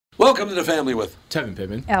Welcome to the family with Tevin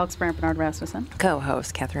Pittman, Alex Brandt Bernard Rasmussen,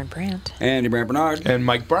 co-host Catherine Brandt, Andy Brandt Bernard, and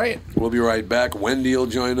Mike Bryant. We'll be right back. Wendy will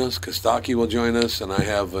join us. Kostaki will join us. And I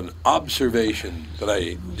have an observation that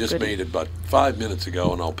I just made about 5 minutes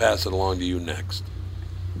ago, and I'll pass it along to you next.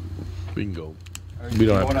 We can go. We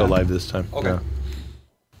don't have to go live this time. Okay. No.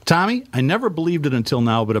 Tommy, I never believed it until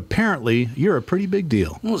now, but apparently you're a pretty big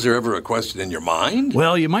deal. Was there ever a question in your mind?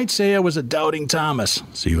 Well, you might say I was a doubting Thomas.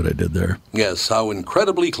 See what I did there? Yes, how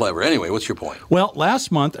incredibly clever. Anyway, what's your point? Well,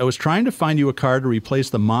 last month I was trying to find you a car to replace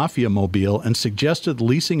the Mafia Mobile and suggested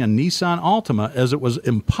leasing a Nissan Altima as it was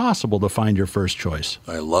impossible to find your first choice.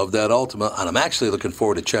 I love that Altima, and I'm actually looking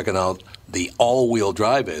forward to checking out the all-wheel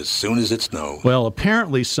drive as soon as it snows. Well,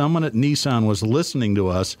 apparently someone at Nissan was listening to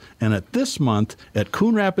us, and at this month at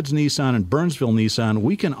Coon Rapids Nissan and Burnsville Nissan,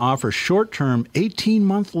 we can offer short-term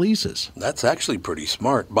 18-month leases. That's actually pretty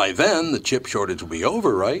smart. By then, the chip shortage will be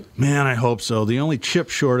over, right? Man, I hope so. The only chip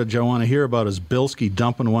shortage I want to hear about is Bilski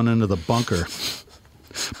dumping one into the bunker.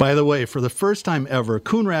 By the way, for the first time ever,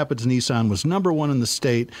 Coon Rapids Nissan was number 1 in the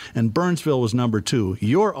state, and Burnsville was number 2.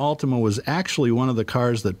 Your Altima was actually one of the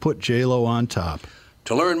cars that put J-Lo on top.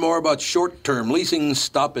 To learn more about short-term leasing,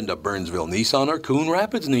 stop into Burnsville Nissan or Coon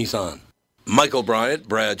Rapids Nissan. Michael Bryant,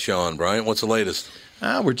 Bradshaw and Bryant, what's the latest?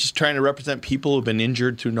 We're just trying to represent people who've been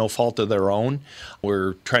injured through no fault of their own.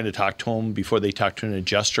 We're trying to talk to them before they talk to an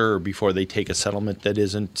adjuster or before they take a settlement that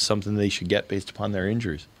isn't something they should get based upon their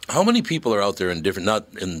injuries. How many people are out there not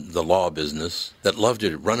in the law business, that love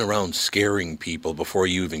to run around scaring people before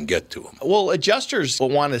you even get to them? Well, adjusters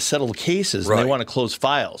want to settle cases and they want to close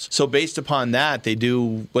files. So based upon that, they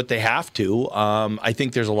do what they have to. I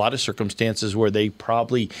think there's a lot of circumstances where they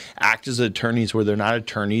probably act as attorneys where they're not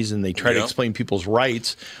attorneys, and they try to explain people's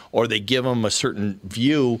rights, or they give them a certain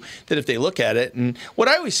view that if they look at it. And what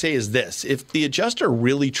I always say is this: if the adjuster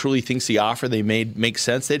really truly thinks the offer they made makes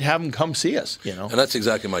sense, they'd have them come see us. And that's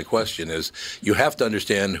exactly my question is, you have to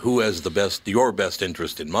understand who has your best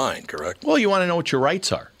interest in mind, correct? Well, you want to know what your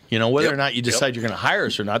rights are. Whether or not you decide you're going to hire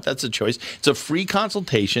us or not, that's a choice. It's a free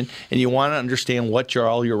consultation, and you want to understand what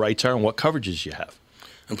all your rights are and what coverages you have.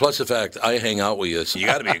 And plus the fact I hang out with you, so you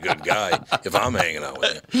got to be a good guy if I'm hanging out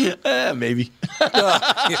with you. Maybe.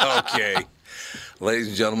 Okay. Ladies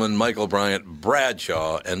and gentlemen, Michael Bryant,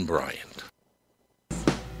 Bradshaw and Bryant.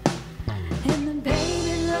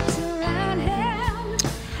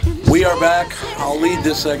 We are back. I'll lead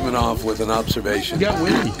this segment off with an observation. You got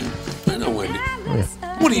Wendy. I know Wendy.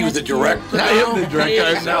 What are you, the director? I am the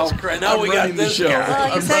director. Now we got this show.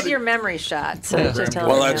 Well, you said your memory shot, so just tell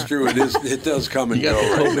me. Well, that's true. It does come and you go got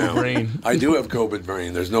the right COVID now. brain. I do have COVID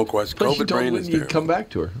brain. There's no question. But COVID brain is there. come back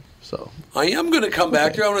to her. So I am going to come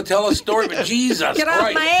back to her. I want to tell a story, but Jesus Get Christ.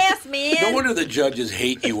 off my ass, man. No wonder the judges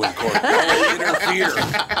hate you in court. They interfere.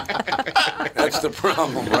 That's the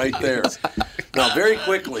problem right there. Now, very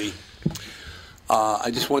quickly, I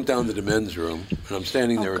just went down to the men's room, and I'm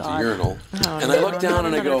standing there at the urinal, and I look down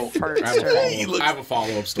and I go, I have a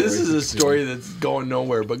follow-up story. This is a story that's going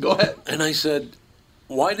nowhere, but go ahead. And I said,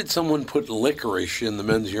 why did someone put licorice in the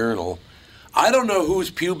men's urinal? I don't know whose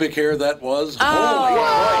pubic hair that was. Holy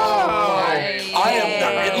Christ.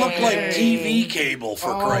 It looked like TV cable,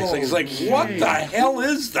 for Christ's sake. It's like, what the hell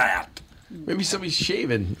is that? Maybe somebody's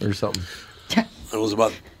shaving or something. It was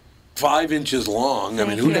about 5 inches long. I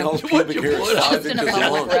mean, who the hell's pubic hair is 5 inches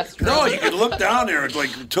long? No, you could look down there. It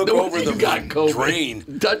took over the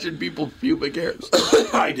drain. Touching people's pubic hairs.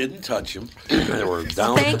 I didn't touch them. They were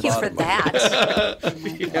down at the Thank you for bottom. that.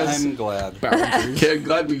 I'm glad. Okay, I'm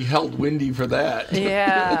glad we held Wendy for that.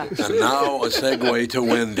 Yeah. And now a segue to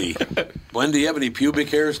Wendy. Wendy, you have any pubic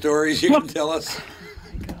hair stories you can tell us?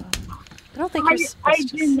 I don't think you're I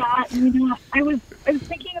do not. I was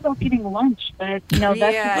thinking about getting lunch, but that's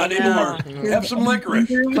not anymore. Have some licorice.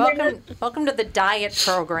 Welcome to the diet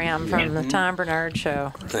program from the Tom Bernard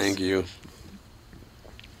Show. Thank you.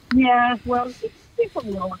 Yeah, well, it's a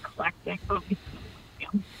little eclectic.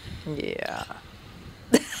 Yeah.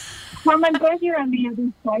 Well, I'm glad you're on the other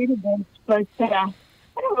side of this, but I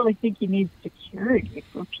don't really think you need security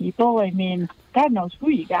for people. I mean, God knows who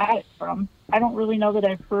you got it from. I don't really know that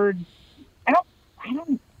I've heard. I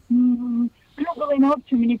don't really know of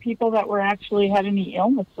too many people that were actually had any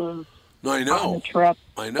illnesses on the trip.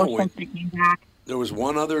 I know. Or something came back. There was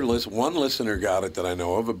one listener got it that I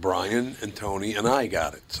know of. Brian and Tony and I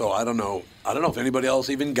got it. So I don't know. I don't know if anybody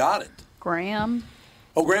else even got it. Graham.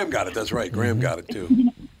 Oh, Graham got it. That's right. Graham got it too.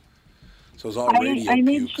 So it was all radio I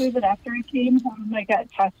made pukes. sure that after I came home, I got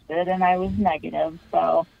tested and I was negative.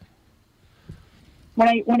 So when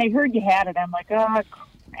I heard you had it, I'm like, oh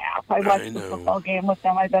crap! I watched the football game with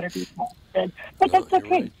them. I better be tested. But that's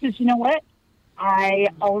okay because you know what? I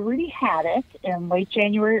already had it in late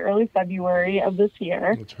January, early February of this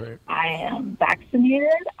year. That's right. I am vaccinated.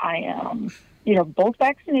 I am, both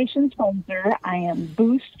vaccinations, Pfizer. I am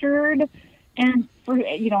boosted. And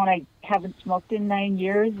and I haven't smoked in 9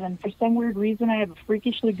 years. And for some weird reason, I have a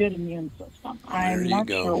freakishly good immune system. I'm not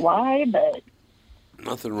sure why, but.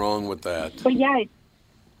 Nothing wrong with that. But yeah,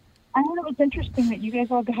 I thought it was interesting that you guys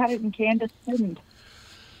all got it and Candace didn't.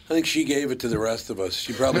 I think she gave it to the rest of us.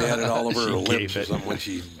 She probably had it all over her lips or something when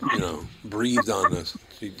she, breathed on us.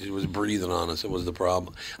 She was breathing on us. It was the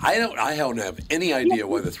problem. I don't have any idea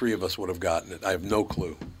why the three of us would have gotten it. I have no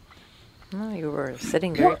clue. Oh, you were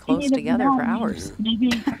sitting very close together for hours.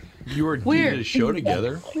 Maybe. You did a show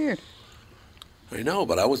together. Weird. I know,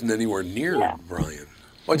 but I wasn't anywhere near Brian.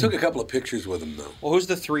 Well, I took a couple of pictures with him, though. Well, who's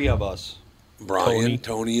the three of us? Brian,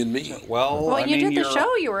 Tony, and me. Well, you did the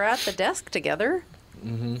show. You were at the desk together.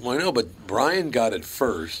 Mm-hmm. Well, I know, but Brian got it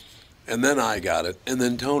first, and then I got it, and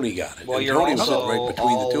then Tony got it. Well, and you're Tony also was right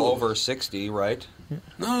between the two over of us. 60, right?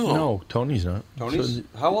 No, Tony's not.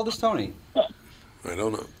 How old is Tony? I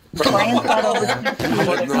don't know. Brian's not over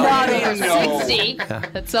 60.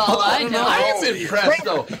 That's all I know. I am impressed,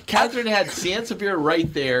 though. Catherine had Sansevere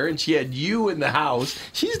right there, and she had you in the house.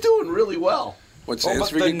 She's doing really well. What's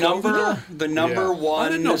the number one I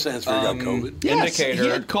didn't know Sansevere got COVID. Yes, indicator. he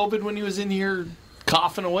had COVID when he was in here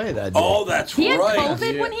coughing away that day. Oh, that's He right. had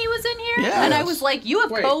COVID when he was in here, Yes. and I was like, "You have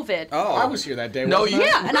COVID." Oh, I was here that day. No, wasn't I?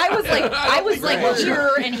 Yeah, and I was like here,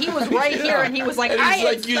 and he was right here, and he was like, And "I he's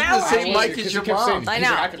like using the same mic as your mom. I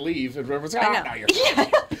know. I could leave. And everyone's like, I know. no, you're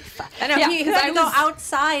fine. I know. Yeah, He 'cause had I to go was-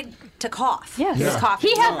 outside to cough. Yes. He was coughing.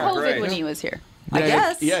 He had Oh, COVID great. when he was here. I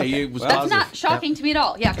guess. Yeah, he was That's positive. not shocking to me at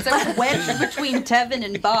all. Yeah, because I was wedged between Tevin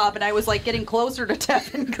and Bob, and I was like getting closer to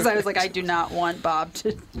Tevin because I was like, I do not want Bob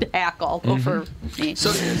to hack all over me.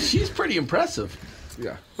 So she's pretty impressive.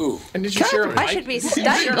 Yeah. Who? And did you share a mic? I should be Did you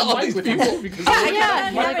share studying. a mic with people? Because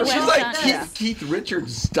She's well like done. Keith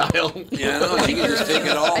Richards style. Yeah, no, you can just take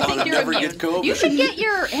it all I on think and you're never immune. get COVID. You should get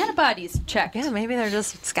your antibodies checked. Yeah, maybe they're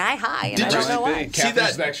just sky high, and Did I you don't know really why. be?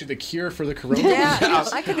 Catherine's that- actually the cure for the corona. Yeah,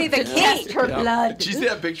 I could be the Test key. her blood. Did you see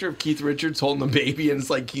that picture of Keith Richards holding the baby, and it's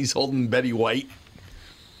like he's holding Betty White?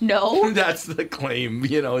 No. That's the claim.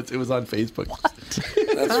 It was on Facebook.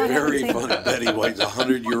 That's very funny. Betty White's a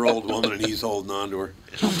 100-year-old woman, and he's holding on to her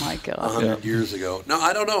Oh my God. 100 years ago. No,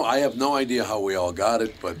 I don't know. I have no idea how we all got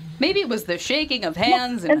it, but Maybe it was the shaking of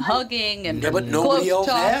hands and hugging and Yeah, but nobody close else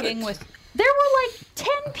had talking it. with. There were like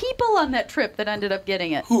 10 people on that trip that ended up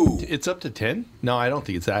getting it. who? It's up to 10? No, I don't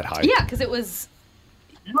think it's that high. Yeah, because it was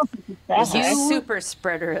I don't think it's that high. You super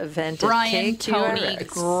spreader event. at Brian, Tony, KQRX.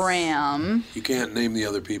 Graham. You can't name the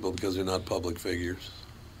other people because they're not public figures.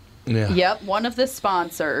 Yeah. Yep, one of the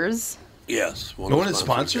sponsors. Yes. One of the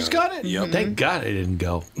sponsors got it? Yep. Thank God I didn't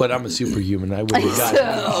go. But I'm a superhuman. I would have got it.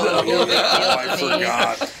 Oh, I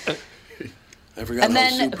forgot. I forgot And how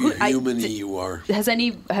then superhuman you are. Have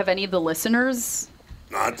any of the listeners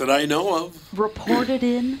Not that I know of. reported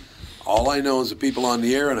in? All I know is the people on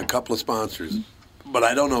the air and a couple of sponsors. But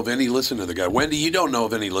I don't know of any listener that got it. Wendy, you don't know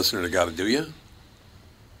of any listener that got it, do you?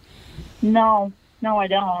 No, I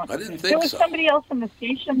don't. I didn't think There was so. somebody else in the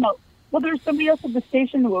station that. Well, there was somebody else at the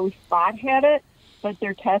station who we thought had it, but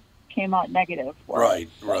their test came out negative for it.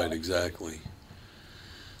 Right, exactly.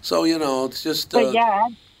 So, it's just... But yeah,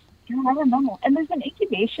 I don't know. And there's an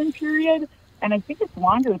incubation period, and I think it's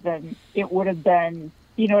longer than it would have been.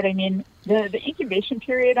 You know what I mean? The incubation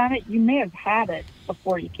period on it, you may have had it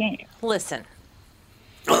before you came. Listen,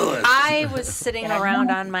 I was sitting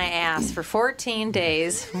around on my ass for 14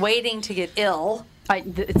 days waiting to get ill,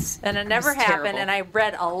 and it never happened. terrible. And I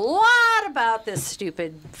read a lot about this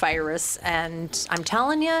stupid virus, and I'm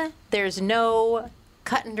telling you, there's no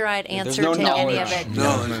cut and dried answer no to any of knowledge. it.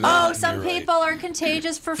 No, there's not. Oh, some You're right. people are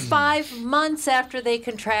contagious for 5 months after they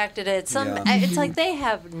contracted it. It's like they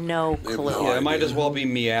have no They have clue. no Yeah, it might idea. as well be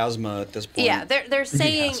miasma at this point. Yeah, they're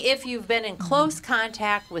saying if you've been in close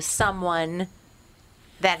contact with someone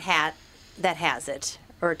that has it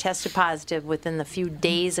or tested positive within the few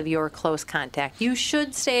days of your close contact, you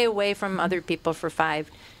should stay away from other people for 5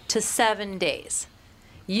 to 7 days.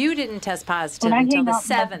 You didn't test positive When I until hang the out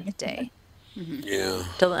in my 7th day. Yeah.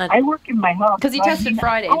 I work in my house. Because he so I tested mean,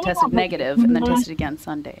 Friday I and don't tested know. negative, and then tested again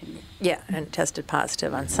Sunday. Yeah, and tested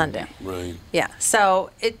positive on Sunday. Right. Yeah, so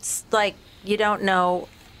it's like you don't know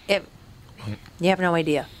if you have no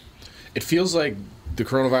idea. It feels like the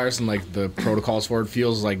coronavirus and like the protocols for it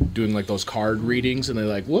feels like doing like those card readings, and they're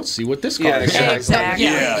like, well, let's see what this card Yeah, says. Exactly.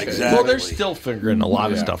 Yeah, exactly. Well, they're still figuring a lot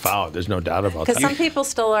of Yeah. stuff out. There's no doubt about Because that. some people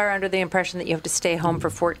still are under the impression that you have to stay home for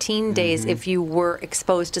 14 days if you were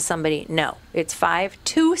exposed to somebody. No, it's 5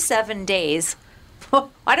 to 7 days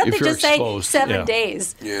Why don't If they you're just say exposed, 7 yeah.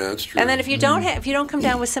 days? Yeah, that's true. And then if you don't come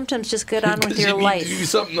down with symptoms, just go on with Because your you life. need to do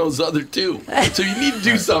something those other two. So you need to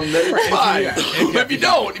do something. Then it's fine. If you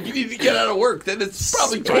don't, if you need to get out of work, then it's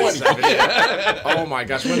probably 20. Oh my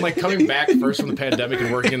gosh! When like coming back first from the pandemic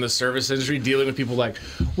and working in the service industry, dealing with people like,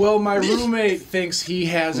 well, my roommate thinks he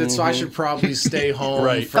has it, so I should probably stay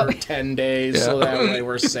home for 10 days so that way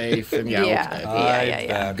we're safe. And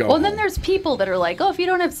Yeah. Go Well, and then home. there's people that are like, oh, if you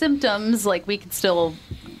don't have symptoms, like we could still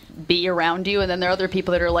be around you. And then there are other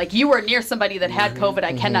people that are like, you were near somebody that had COVID.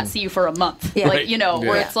 I cannot see you for a month. Yeah. Like,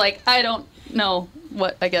 where Yeah. it's like, I don't know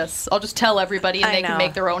what, I guess I'll just tell everybody and I they can know.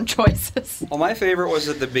 make their own choices. Well, my favorite was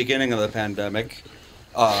at the beginning of the pandemic.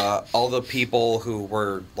 All the people who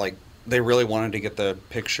were like, they really wanted to get the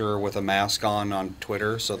picture with a mask on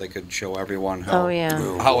Twitter so they could show everyone how, Oh,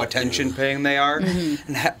 yeah. how attention paying they are. And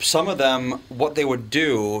some of them, what they would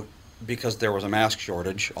do, because there was a mask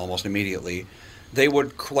shortage almost immediately, they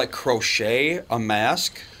would crochet a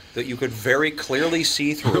mask that you could very clearly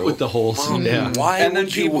see through. With the holes. Yeah. Why And then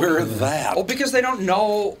would you people- wear that? Oh, because they don't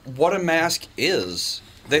know what a mask is.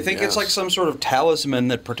 They think it's Yes. like some sort of talisman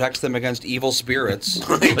that protects them against evil spirits.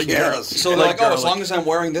 Yes. So they're like, oh, as long as I'm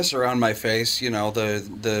wearing this around my face,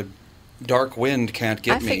 the dark wind can't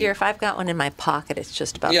get I me. figure if I've got one in my pocket, it's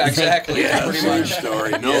just about Yeah, the same. exactly. Yeah, Pretty same much.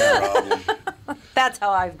 story. No problem. That's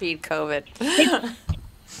how I've beat COVID.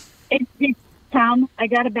 It's Tom, I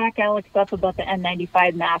got to back Alex up about the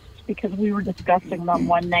N95 masks because we were discussing them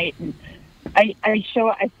one night, and I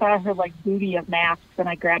saw her like booty of masks, and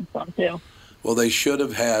I grabbed some too. Well, they should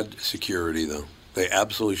have had security, though. They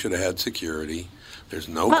absolutely should have had security. There's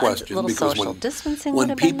no Well, a question little because social when distancing would when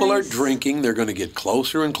have been people are nice. drinking, they're going to get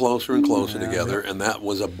closer and closer and closer together, and that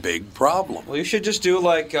was a big problem. Well, you should just do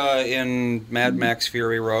like in Mad Max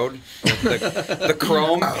Fury Road, the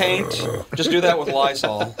chrome paint. Just do that with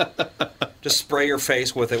Lysol. Just spray your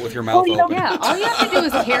face with it with your mouth open. Yeah, all you have to do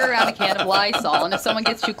is carry around a can of Lysol, and if someone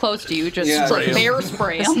gets too close to you, just Yeah. bear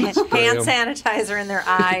spray them. Hand sanitizer in their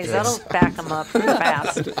eyes. That'll back them up pretty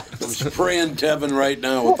fast. I'm spraying Tevin right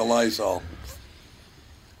now with the Lysol.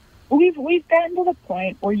 We've gotten to the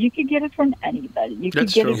point where you could get it from anybody. You could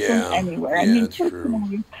That's get true. it Yeah. from anywhere. I Yeah, mean, it's true.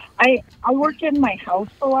 personally, I work in my house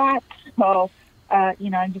a lot, so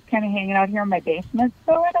I'm just kind of hanging out here in my basement,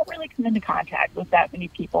 so I don't really come into contact with that many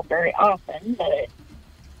people very often. But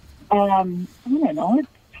I don't know.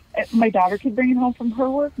 My daughter could bring it home from her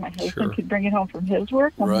work. My husband could bring it home from his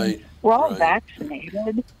work. I mean, Right, we're all right.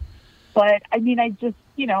 vaccinated, but I mean, I just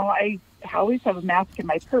I always have a mask in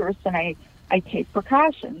my purse, and I take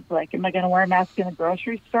precautions. Like, am I going to wear a mask in the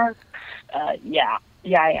grocery store? Yeah,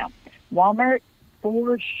 I am. Walmart,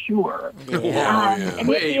 for sure. Yeah. And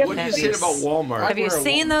Wait, if what did you Have say you- about Walmart? Have you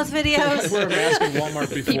seen those I videos? wear a mask in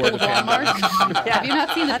Walmart before People the of Walmart. Have you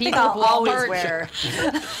not seen the I think people of I'll always Walmart wear.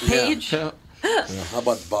 page? How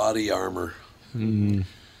about body armor?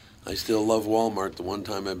 I still love Walmart. The one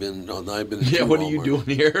time I've been to Yeah, what are Walmart. you doing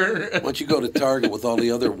here? Why don't you go to Target with all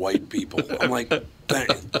the other white people? I'm like, dang,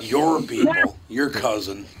 your people, your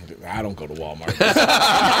cousin. I don't go to Walmart.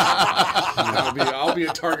 I'll be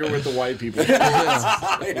a Target with the white people.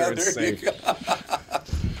 Yeah, Where it's there you safe. go.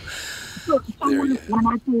 So There you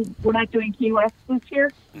we're not doing Key West this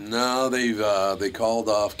year. No, they called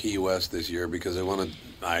off Key West this year because they want to.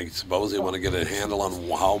 I suppose they want to get a handle on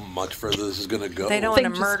how much further this is going to go. They don't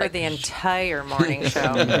want to murder the entire morning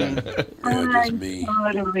show. Yeah, just me.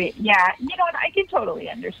 Totally. Yeah, you know what? I can totally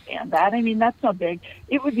understand that. I mean, that's not big.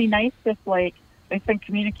 It would be nice if, like, they sent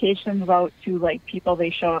communications out to, like, people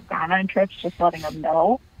they show have gone on trips, just letting them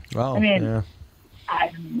know. Wow. I mean, yeah.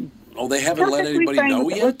 I'm Oh, they haven't let perfectly anybody fine know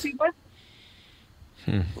with yet? Key West.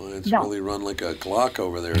 Well, it's No. really run like a clock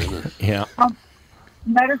over there, isn't it? Yeah.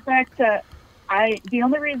 Matter of fact, the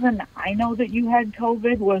only reason I know that you had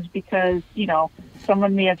COVID was because,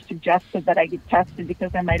 someone may have suggested that I get tested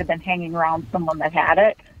because I might have been hanging around someone that had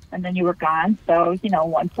it, and then you were gone. So,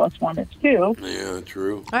 1 + 1 is 2. Yeah,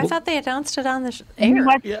 true. I thought they announced it on the You air.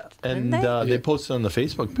 what? Yeah, and Didn't they posted on the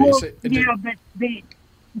Facebook Well, page. yeah, but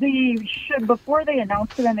they should, before they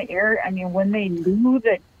announced it on the air, I mean, when they knew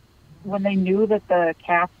that the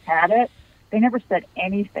cast had it, they never said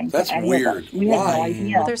anything That's to any weird. of us. We had Why? no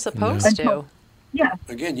idea. They're supposed to. Yeah.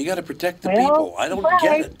 Again, you got to protect the Well, people. I don't right.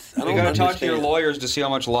 get it. I You don't got to talk to your understand. lawyers to see how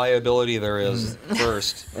much liability there is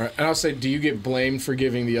first. All right, and I'll say, do you get blamed for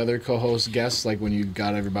giving the other co-host guests, like when you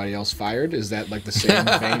got everybody else fired? Is that like the same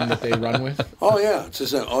vein that they run with? Oh yeah, it's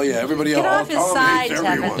just everybody Get else. off his Tom side, hates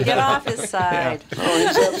everyone. Tevin. Get off his side. Oh,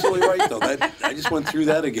 he's absolutely right though. I just went through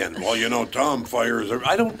that again. Well, Tom fires.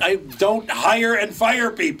 I don't hire and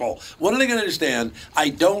fire people. What are they going to understand? I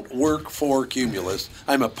don't work for Cumulus.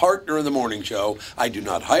 I'm a partner in the morning show. I do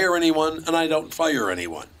not hire anyone, and I don't fire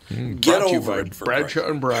anyone. Get Brought to you over by it. For Bradshaw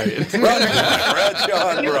and Bryant.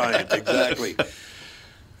 Bradshaw and Bryant, exactly.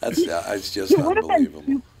 It's just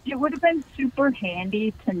unbelievable. It would have been super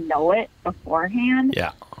handy to know it beforehand.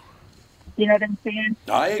 Yeah. You know what I'm saying?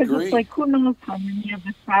 I agree. Because it's like, who knows how many of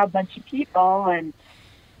us saw a bunch of people, and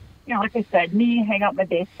you know, like I said, me hang out in my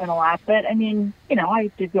basement a lot. But I mean, you know, I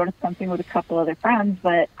did go to something with a couple other friends,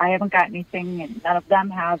 but I haven't got anything, and none of them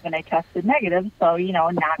have, and I tested negative. So you know,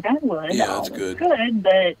 knock on wood. Yeah, that's good. Good,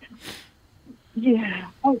 but yeah,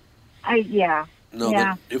 yeah. No,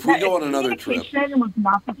 yeah. but if we go on another trip.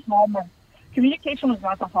 Communication was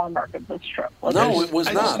not the hallmark of this trip. No, it was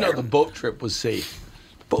I not. just know the boat trip was safe.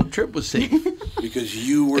 Boat trip was safe. Because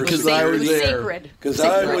you were Because I was there. Sacred. Because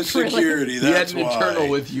I was security. He That's had an why. internal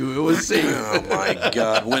with you. It was safe. Oh my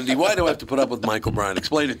God, Wendy, why do I have to put up with Michael Bryan?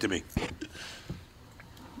 Explain it to me.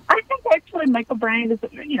 I think actually Michael Bryan is,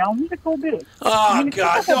 you know, he's a cool dude. Oh I mean,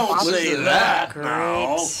 God, don't Boston- say that. Great.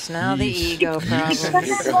 No. Now the ego problem.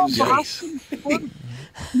 Here comes Jace.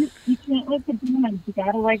 You can't like the demons. You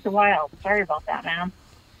gotta like the wild. Sorry about that, man.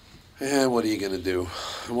 Yeah, what are you going to do?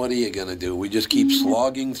 What are you going to do? We just keep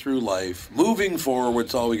slogging through life. Moving forward,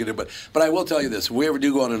 it's all we can do. But I will tell you this. If we ever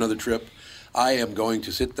do go on another trip, I am going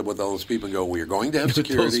to sit with all those people and go, we're going to have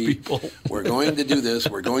security. We're going to do this.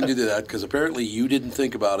 We're going to do that. Because apparently you didn't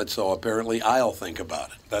think about it, so apparently I'll think about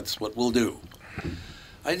it. That's what we'll do.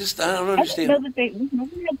 I don't understand. I don't know that we've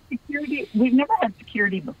never had security. We've never had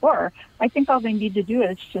security before. I think all they need to do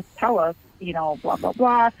is just tell us, you know, blah, blah,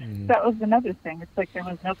 blah. That was another thing. It's like there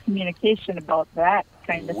was no communication about that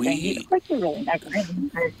kind of thing. Of course, you really never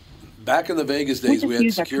had. Back in the Vegas days, we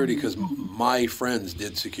had security because my friends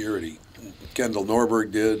did security. Kendall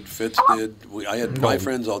Norberg did, Fitz did. My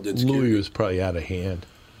friends all did security. Louis was probably out of hand.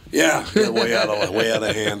 Yeah, way out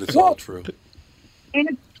of hand. It's all true.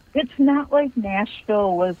 And it's not like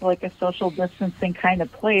Nashville was like a social distancing kind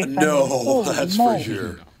of place. No, that's for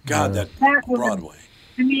sure. God, that Broadway.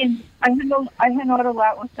 I mean, I hung out a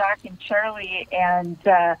lot with Doc and Charlie, and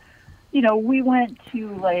you know, we went to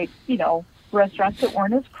like, you know, restaurants that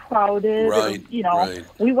weren't as crowded. Right. You know,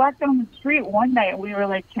 we walked down the street one night and we were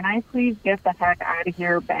like, "Can I please get the heck out of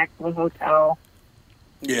here, back to the hotel?"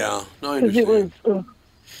 Yeah, no, I understand.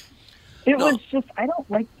 It was just, I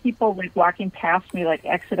don't like people like walking past me, like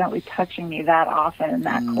accidentally touching me that often and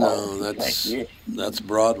that close. No, that's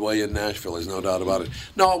Broadway in Nashville. There's no doubt about it.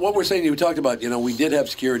 No, what we're saying, you talked about, you know, we did have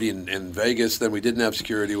security in Vegas, then we didn't have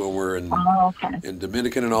security when we were in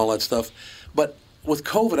Dominican and all that stuff. But with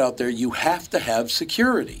COVID out there, you have to have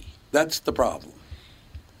security. That's the problem.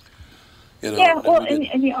 You know, yeah, well,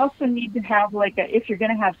 and you also need to have like if you're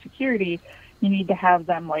going to have security, you need to have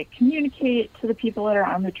them like communicate to the people that are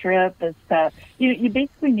on the trip. As to, you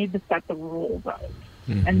basically need to set the rules out,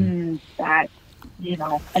 and that, you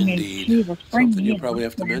know, I mean, Jesus, bring something me you in. probably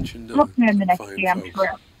have to mention. I'll plan the next fine damn folks.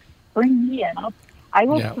 trip. Bring me in. I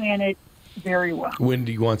will plan it very well.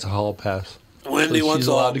 Wendy wants a hall pass. Wendy so wants she's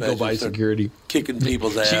allowed all to go by security. Kicking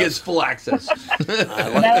people's ass. She gets full access.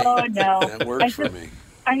 No. That works for me.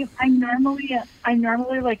 I'm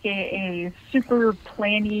normally like a super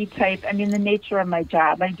planny type. I mean, the nature of my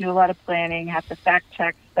job, I do a lot of planning, have to fact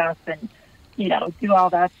check stuff, and you know, do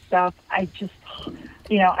all that stuff. I just,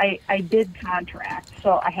 you know, I did contract,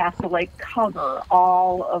 so I have to like cover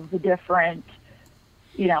all of the different,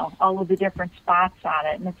 you know, all of the different spots on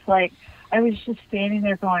it, and it's like I was just standing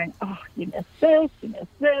there going, oh, you missed this, you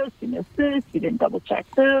missed this, you missed this, you didn't double check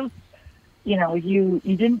this. You know, you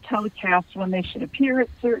didn't tell the cast when they should appear at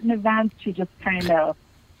certain events. You just kind of,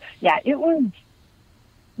 it was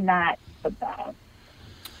not the best.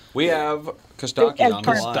 We have Kostaki on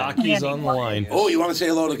the line. Kostaki's on the line. Oh, you want to say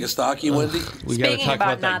hello to Kostaki, Wendy? We got to talk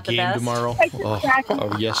about that game tomorrow.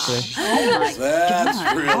 Of yesterday.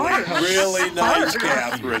 That's really nice,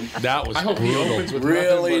 Catherine. That was I hope he opens with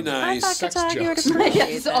really nothing but nice. sex Kostaki would jokes. appreciate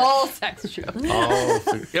It's that. all sex jokes.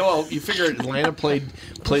 Oh, yeah, well, you figure Atlanta played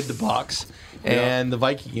the Bucks and the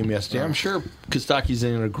Viking game yesterday. I'm sure Kostaki's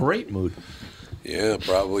in a great mood. Yeah,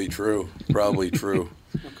 probably true. Probably true.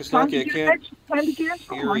 Kostaki, I can't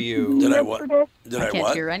hear you. Did I what? Did I I can't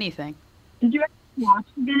what? hear anything. Did you actually watch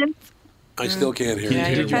the game? I still can't hear Yeah,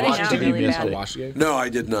 you. you're cutting out really I bad. watched the game. No, I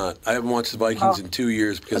did not. I haven't watched the Vikings in 2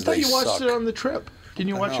 years I because thought they you watched suck. it on the trip. Didn't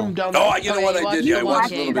you watch them down there? Oh, you know what I did? Yeah, I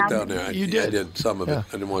watched a little bit watched down there. You Yeah, I did? did some of it. Yeah.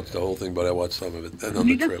 I didn't watch the whole thing, but I watched some of it. And on Did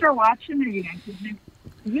you the just trip. start watching, or you guys?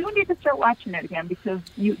 You need to start watching it again because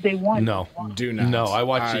they won. No. Do not. No, I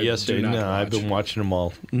watched it yesterday. do not No, I've been watching them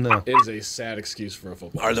all. No. It is a sad excuse for a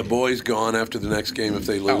football Are the team. boys gone after the next game if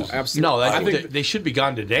they lose? Oh, absolutely. No, I think they should be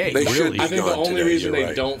gone today. They really. should be. I think the gone only today, reason you're they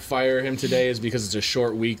right. don't fire him today is because it's a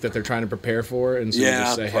short week that they're trying to prepare for, and so Yeah, they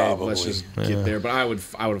just say, "Hey, probably. let's just get there." But I would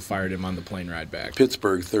have fired him on the plane ride back.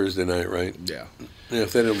 Pittsburgh Thursday night, right? Yeah. Yeah,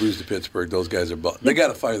 if they don't lose to Pittsburgh, those guys are. They got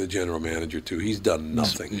to fire the general manager too. He's done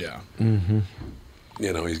nothing. Yeah.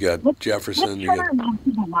 You know, he's got Jefferson. Let's You turn got, around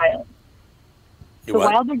to the Wild. The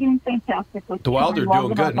what? Wild are doing fantastic. Let's The Wild are turn around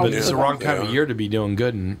doing to good, the but it's the wrong time of Yeah. year to be doing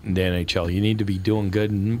good in the NHL. You need to be doing good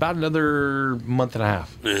in about another month and a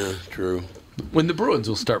half Yeah, true. when the Bruins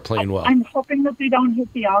will start playing well. I'm hoping that they don't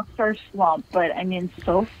hit the All-Star slump, but I mean,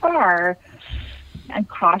 so far, I'm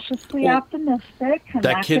cautiously optimistic. I'm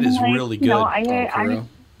that not kid gonna, is like, really you know, good. For real?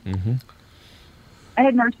 I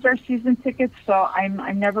had North Star season tickets, so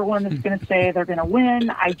I'm never one that's going to say they're going to win.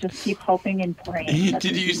 I just keep hoping and praying. that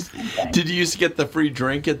Did they you do something. did you used to get the free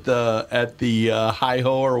drink at the Hi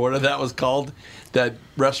Ho or whatever that was called? That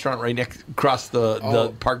restaurant right next across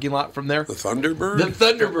the parking lot from there. The Thunderbird. The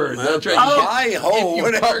Thunderbird. That's right. Hi-ho, If you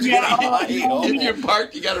whatever. parked, Hi-ho. if you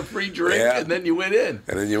parked, you got a free drink, Yeah. and then you went in.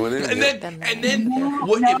 And then you went in. And yeah. then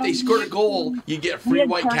what, if they scored a goal, you get free had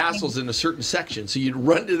White parking. Castles in a certain section. So you'd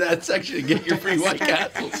run to that section and get your free White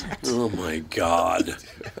Castles. Oh my God.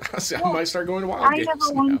 I might start going to wild I games.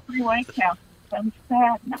 never won now. free White Castle. I'm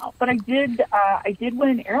sad now, but I did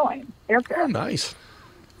win an airfare. Oh, nice.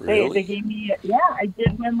 They Really? gave me I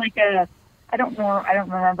did win like I don't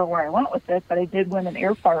remember where I went with it, but I did win an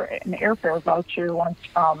airfare voucher once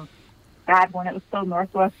from when it was still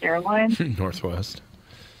Northwest Airlines. Northwest.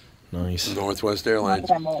 Nice. Northwest Not Airlines.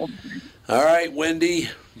 that I'm old. All right, Wendy,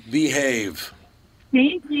 behave.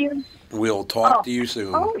 Thank you. We'll talk to you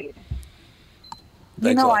soon. Oh, you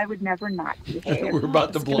Thanks a know, lot. I would never not behave. We're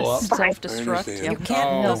about to blow up. Self-destruct. I Yeah. You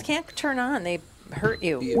can't. Those can't turn on. They hurt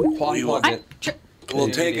you. Unplug it. We'll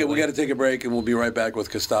take it. We got to take a break, and we'll be right back with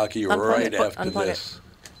Kostaki Unplug right it, after unplug it. this.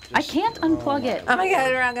 I can't unplug it. Oh my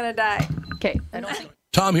God, I'm gonna die. Okay. I don't think.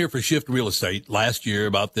 Tom here for Shift Real Estate. Last year,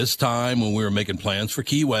 about this time when we were making plans for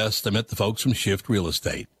Key West, I met the folks from Shift Real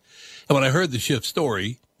Estate. And when I heard the Shift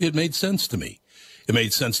story, it made sense to me. It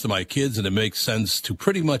made sense to my kids, and it makes sense to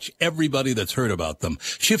pretty much everybody that's heard about them.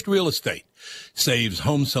 Shift Real Estate saves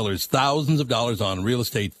home sellers thousands of dollars on real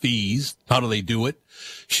estate fees. How do they do it?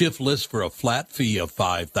 Shift lists for a flat fee of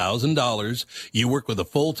 $5,000. You work with a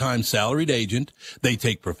full-time salaried agent. They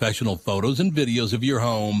take professional photos and videos of your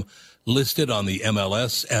home, list it on the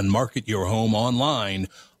MLS, and market your home online,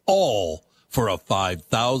 all for a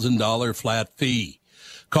 $5,000 flat fee.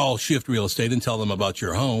 Call Shift Real Estate and tell them about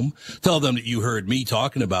your home. Tell them that you heard me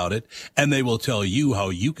talking about it, and they will tell you how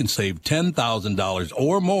you can save $10,000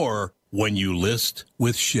 or more when you list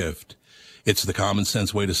with Shift. It's the common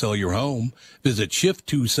sense way to sell your home. Visit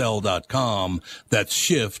shift2sell.com. That's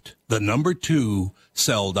shift, the number 2,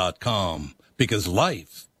 sell.com. Because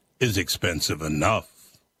life is expensive enough.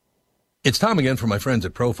 It's time again for my friends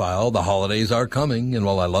at Profile. The holidays are coming, and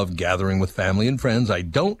while I love gathering with family and friends, I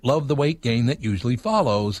don't love the weight gain that usually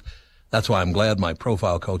follows. That's why I'm glad my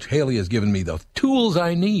Profile coach Haley has given me the tools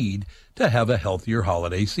I need to have a healthier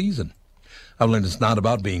holiday season. I've learned it's not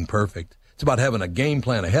about being perfect. It's about having a game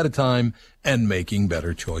plan ahead of time and making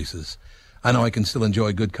better choices. I know I can still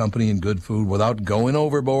enjoy good company and good food without going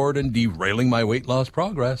overboard and derailing my weight loss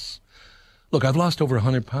progress. Look, I've lost over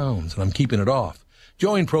 100 pounds, and I'm keeping it off.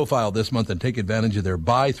 Join Profile this month and take advantage of their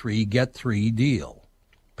buy 3, get 3 deal.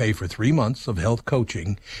 Pay for 3 months of health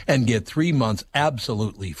coaching and get 3 months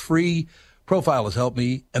absolutely free. Profile has helped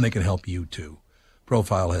me, and they can help you too.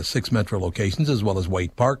 Profile has 6 metro locations as well as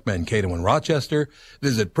Waite Park, Mankato, and Rochester.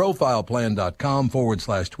 Visit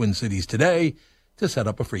profileplan.com/Twin Cities today to set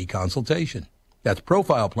up a free consultation. That's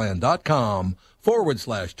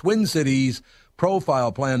profileplan.com/Twin Cities,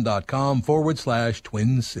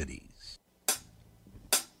 profileplan.com/Twin Cities.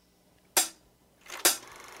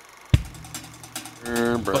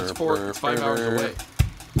 But it's 5 hours away.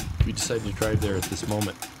 We decided to drive there at this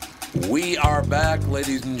moment. We are back,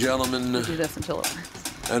 ladies and gentlemen, Do this until it works.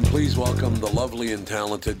 and please welcome the lovely and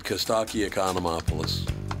talented Kostaki Economopoulos.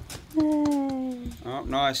 Oh,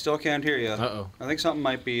 no, I still can't hear you. Uh-oh. I think something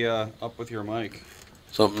might be up with your mic.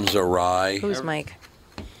 Something's awry. Who's Mike?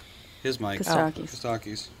 His mic. Kostaki's.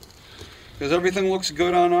 Kostaki's. Because everything looks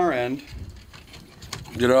good on our end.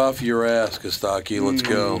 Get off your ass, Kostaki. Let's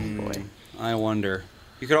go. Boy. I wonder.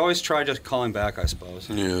 You could always try just calling back, I suppose.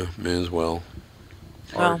 Yeah, may as well.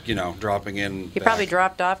 Or, Well, dropping in. He back. probably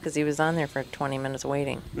dropped off because he was on there for 20 minutes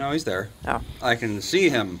waiting. No, he's there. Oh. I can see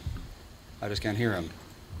him. I just can't hear him.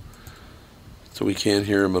 It's So we can't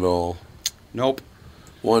hear him at all. Nope.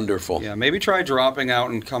 Wonderful. Yeah, maybe try dropping out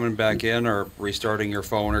and coming back in, or restarting your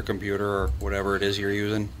phone or computer or whatever it is you're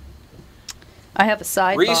using. I have a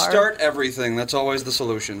sidebar. Restart everything. That's always the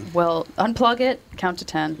solution. Well, unplug it, count to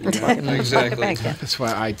 10. Exactly. That's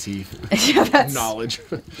why IT Yeah, that's- knowledge.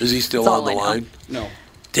 Is he still That's on all the I know. line? No.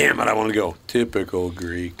 Damn it, I want to go. Typical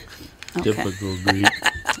Greek. Okay. Typical Greek.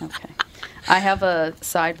 Okay. I have a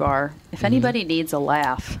sidebar. If anybody needs a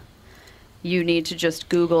laugh, you need to just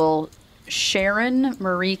Google Sharon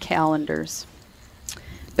Marie Calendars.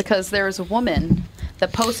 Because there's a woman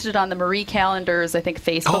that posted on the Marie Calendars, I think,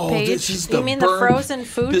 Facebook page. This is You mean the frozen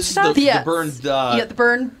food this stuff? Is the Yes. burned. Yeah, the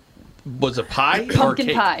burned Was it pie? or pumpkin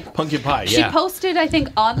cake? pie. Pumpkin pie. She Yeah. posted, I think,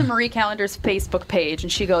 on the Marie Callender's Facebook page,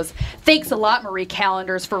 and she goes, "Thanks a lot, Marie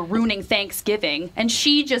Callender's, for ruining Thanksgiving." And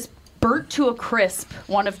she just burnt to a crisp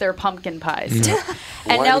one of their pumpkin pies.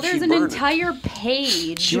 And Why now did she there's an burn it? entire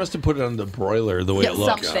page. She must have put it on the broiler the way Yeah, it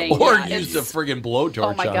looks, something, or yeah, used a it's- friggin' blowtorch.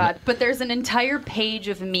 Oh my on god! It. But there's an entire page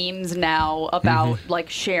of memes now about like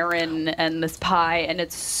Sharon and this pie, and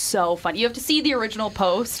it's so fun. You have to see the original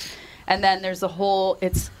post, and then there's a whole.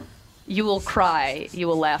 You will cry. You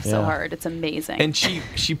will laugh so Yeah. hard. It's amazing. And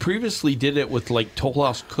she previously did it with like Toll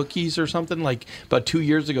House cookies or something. Like about 2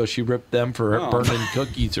 years ago, she ripped them for burning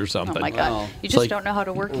cookies or oh something. my god! Wow. You It's just like- don't know how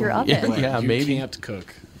to work your oven. Yeah, You maybe. can't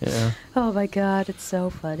cook. Yeah. Oh my god! It's so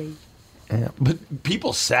funny. Yeah. But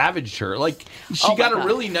people savaged her. Like she Oh my got a God.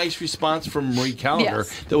 really nice response from Marie Callender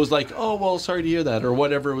Yes. that was like, "Oh well, sorry to hear that," or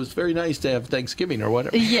whatever. It was very nice to have Thanksgiving or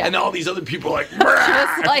whatever. Yeah. And all these other people are like,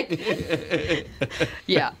 Just like,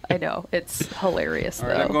 yeah, I know. It's hilarious All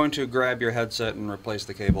right, though. I'm going to grab your headset and replace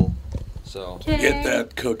the cable. So. Get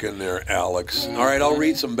that cooking there, Alex. All right, I'll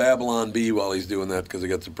read some Babylon Bee while he's doing that because I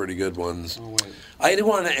got some pretty good ones. Oh, wait. I did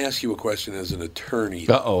want to ask you a question as an attorney.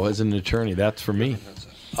 as an attorney, that's for me.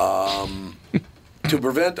 To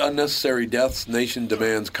prevent unnecessary deaths, nation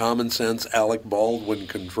demands common sense Alec Baldwin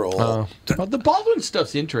control. Well, the Baldwin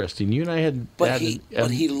stuff's interesting. You and I had, But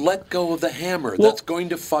he let go of the hammer. Well- That's going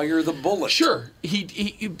to fire the bullet. Sure,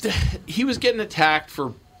 he was getting attacked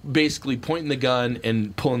for basically pointing the gun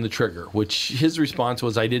and pulling the trigger, which his response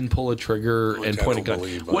was, "I didn't pull a trigger Which and I point a don't gun."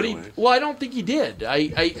 believe, by the way. Well, I don't think he did. I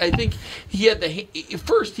think he had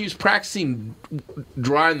first he was practicing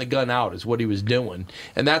drawing the gun out is what he was doing,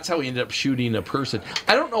 and that's how he ended up shooting a person.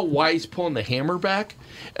 I don't know why he's pulling the hammer back.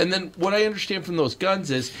 And then what I understand from those guns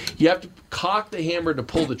is you have to cock the hammer to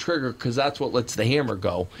pull the trigger because that's what lets the hammer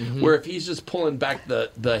go. Where if he's just pulling back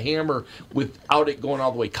the hammer without it going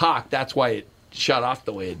all the way cocked, that's why it shut off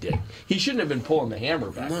the way it did. He shouldn't have been pulling the hammer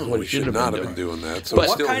back. is No, what we he should should not have have been doing that. So But- it's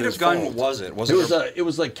What still kind his of gun fault. was it? It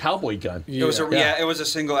was like cowboy gun. It was it was a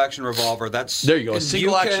single action revolver. That's There you go, a you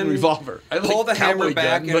single action can revolver. I like Pull the hammer cowboy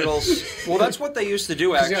back gun, and but- it'll. Well, that's what they used to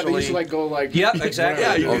do Yeah, they actually. used to like go like. Yeah, exactly.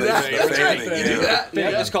 Yeah, you Oh, do that's that. the That's fanning, right. yeah. You do that.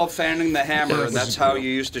 Yeah, it's called fanning the hammer, and that's how you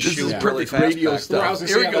used to This shoot is really perfect fast radio back stuff. I was gonna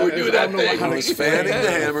Here we say, go. We I do don't that know thing. how to It was fanning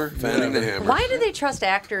the hammer, fanning the hammer. Why do they trust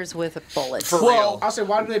actors with bullets? For Well, real. I'll say,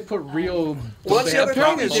 why do they put real? Well, that's the other thing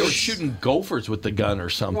Apparently is they were shooting gophers with the gun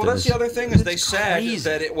or something. Well, that's the other thing is they It's said crazy.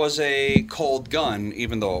 that it was a cold gun,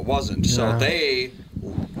 even though it wasn't. So Yeah. they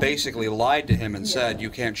basically lied to him and said,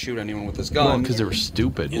 "You can't shoot anyone with this gun." because they were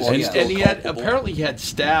stupid. Is and, he still and he had culpable? apparently he had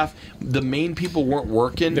staff. The main people weren't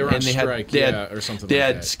working. They were on and they strike, had, yeah, or something They like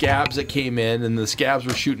had that. scabs that came in, and the scabs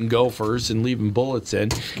were shooting gophers and leaving bullets in.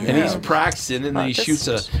 And he's practicing, and then he just- shoots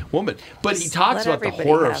a woman. But he just talks let about the everybody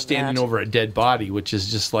horror of have standing that. over a dead body, which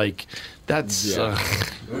is just like that's.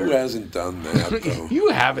 Who hasn't done that, though? You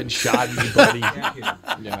haven't shot anybody.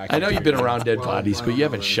 Yeah, I know you've been around dead bodies, but you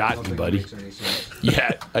haven't shot anybody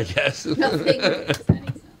yet, I guess.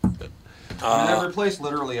 I replaced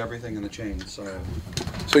literally everything in the chain.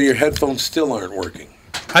 So your headphones still aren't working.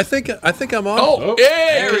 I think I'm on. Oh, hey,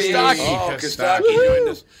 There he is. Kostaki. Oh, Kostaki. Kostaki joined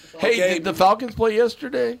us. Hey, Okay. did the Falcons play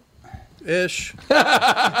yesterday? Ish. Don't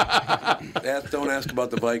ask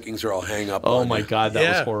about the Vikings or I'll hang up Oh on my you. God, that was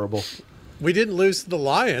Yeah. horrible. We didn't lose to the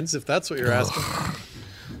Lions, if that's what you're asking.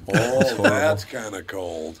 Oh, that's kind of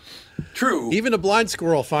cold. True. Even a blind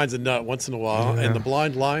squirrel finds a nut once in a while, and the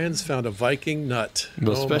blind Lions found a Viking nut.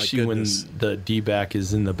 Well, Oh, my especially when goodness. the D-back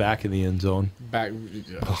is in the back of the end zone. Back.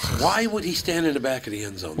 Why would he stand in the back of the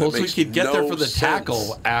end zone? Well, That so he makes could get there no for the sense.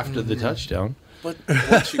 tackle after the touchdown. But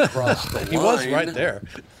once you cross the line, He was right there.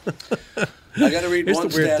 I got to read Here's one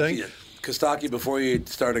the weird stat thing. to you. Kostaki, before you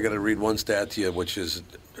start, I got to read one stat to you, which is,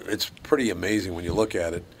 it's pretty amazing when you look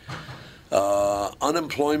at it.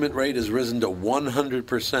 Unemployment rate has risen to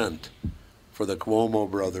 100% for the Cuomo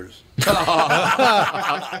brothers.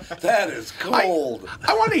 That is cold.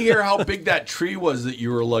 I want to hear how big that tree was that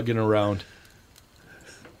you were lugging around.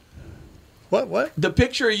 What? The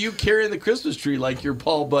picture of you carrying the Christmas tree like you're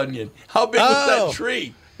Paul Bunyan. How big was that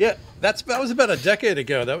tree? Yeah, that was about a decade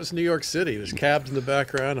ago. That was New York City. There's cabs in the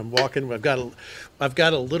background. I'm walking. I've got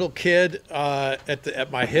a little kid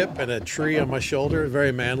at my hip and a tree on my shoulder.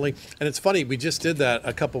 Very manly. And it's funny. We just did that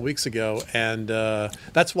a couple weeks ago, and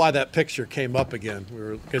that's why that picture came up again.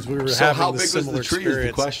 Because we were having how the big similar was the tree? experience.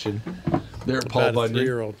 Is the question. There, Paul About Bunyan. a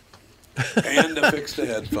 3-year-old. And to fix the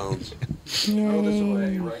headphones. Throw this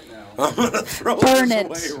away right now. I'm going to throw Burn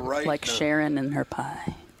this it away right like now. Sharon and her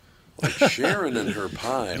pie. Like Sharon and her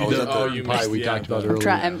pie. Oh, is that the pie we talked about earlier.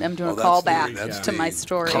 I'm doing a that's callback to my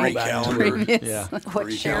story. Curry calendar. Previous. Yeah.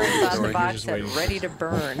 What Sharon's on the box said, ready to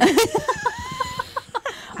burn.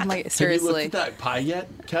 I'm like, Have you seriously. looked at that pie yet,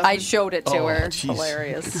 Kevin? I showed it to Oh, her. geez.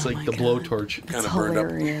 Hilarious. It's like the blowtorch. Kind of burned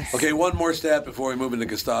hilarious. up. Okay, one more stat before we move into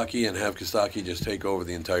Kostaki and have Kostaki just take over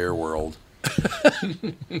the entire world.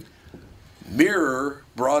 Mirror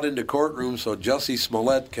brought into courtroom so Jussie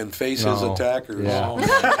Smollett can face his attackers. Yeah.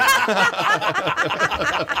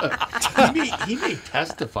 he may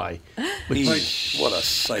testify. What a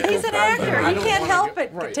psychopath. He's an actor. I He don't can't wanna help get-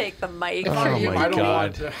 it right. to take the mic. Oh, I my don't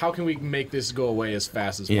God. want. How can we make this go away as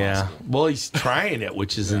fast as Yeah. possible? Well, he's trying it,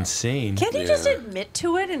 which is insane. Can't he just admit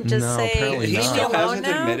to it and just No, say, apparently He not. leave me still alone hasn't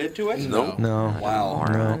now? admitted to it? No. No. Wow.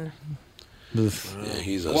 Moron. Yeah,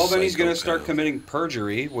 he's a Well, then he's going to start psychopath. committing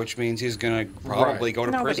perjury, which means he's going to probably go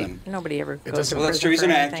to prison. Nobody ever goes doesn't- to Well, that's prison true. He's for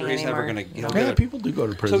an anything actor. He's never anymore. going to. He'll Yeah, get a, people do go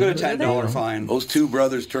to prison. he'll get a $10 fine. Those two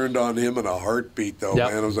brothers turned on him in a heartbeat, though, Yep.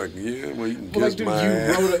 man. I was like, yeah, well, you can Well, kiss like, dude, my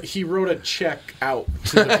ass. he wrote a check out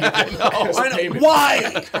to the people. as a I know. payment.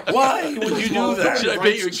 Why? Why would you do that? Should I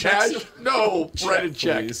pay you in cash? No. Write a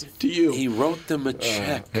check please. to you. He wrote them a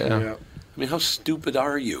check. Yeah. Yeah. I mean, how stupid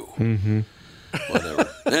are you? Mm-hmm. Whatever.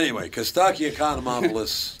 Anyway, Kostaki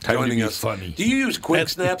Economopoulos Time to joining be us. funny. Do you use Quick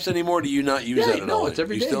Snaps anymore? Do you not use that at all? it's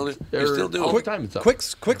every you day. Still, you still do all it? the time. It's up. Quick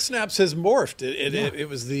Snaps has morphed. It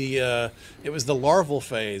was the larval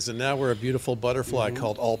phase, and now we're a beautiful butterfly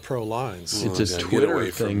called All Pro Lines. It's a Get Twitter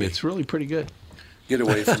away from thing. me. It's really pretty good. Get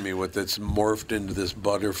away from me with it's morphed into this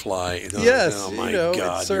butterfly. Oh, Yes, oh my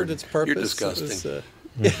God, it served its purpose. You're It disgusting. was,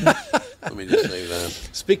 Let me just say that.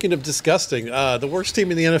 Speaking of disgusting, the worst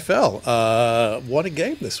team in the NFL won a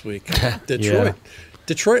game this week. Detroit.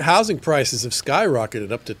 Detroit housing prices have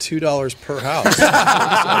skyrocketed up to $2 per house.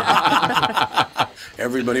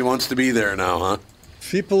 Everybody wants to be there now, huh?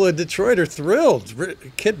 People in Detroit are thrilled.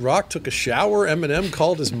 Kid Rock took a shower. Eminem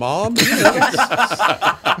called his mom. It's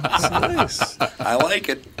nice. I like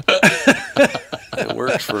it. It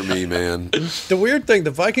works for me, man. The weird thing,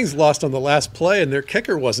 the Vikings lost on the last play, and their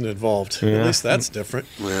kicker wasn't involved. At least that's different.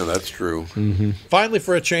 Yeah, that's true. Finally,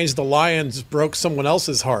 for a change, the Lions broke someone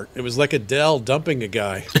else's heart. It was like Adele dumping a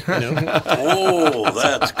guy. You know? Oh,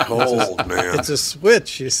 that's cold, man. It's a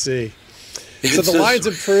switch, you see. So the Lions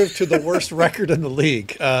improved to the worst record in the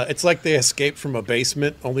league. It's like they escaped from a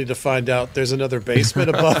basement, only to find out there's another basement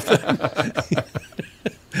above them.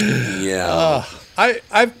 Yeah.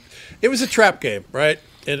 It was a trap game, right?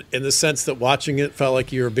 In the sense that watching it felt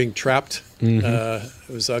like you were being trapped. It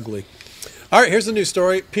was ugly. All right, here's a new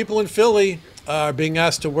story. People in Philly are being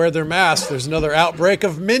asked to wear their masks. There's another outbreak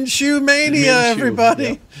of Minshew mania, everybody.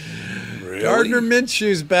 Yep. Really? Gardner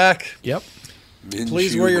Minshew's back. Yep.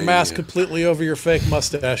 Please wear your mask completely over your fake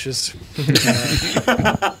mustaches.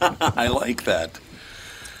 I like that.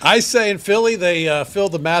 I say in Philly, they fill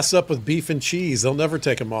the masks up with beef and cheese. They'll never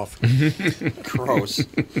take them off. Gross.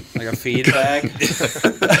 Like a feed bag.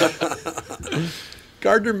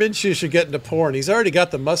 Gardner Minshew should get into porn. He's already got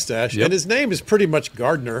the mustache, and his name is pretty much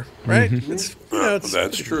Gardner, right? It's,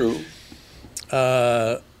 That's true.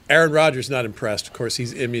 Aaron Rodgers not impressed. Of course,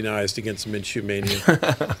 he's immunized against Minshew mania.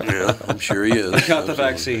 Yeah, I'm sure he is. He's got the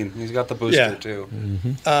vaccine. He's got the booster, too.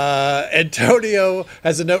 Antonio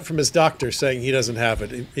has a note from his doctor saying he doesn't have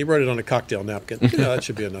it. He wrote it on a cocktail napkin. That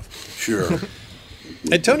should be enough. Sure.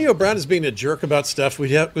 Antonio Brown is being a jerk about stuff we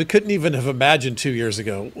couldn't even have imagined 2 years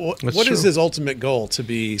ago. What is true. his ultimate goal? To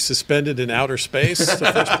be suspended in outer space,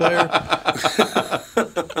 the first player?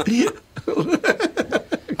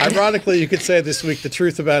 Ironically, you could say this week the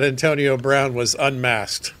truth about Antonio Brown was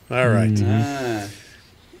unmasked. All right.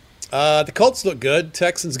 The Colts look good.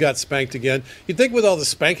 Texans got spanked again. You'd think with all the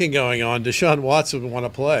spanking going on, Deshaun Watson would want to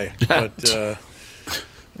play. But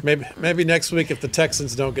maybe next week, if the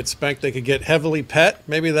Texans don't get spanked, they could get heavily pet.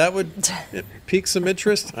 Maybe that would pique some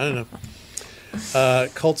interest. I don't know.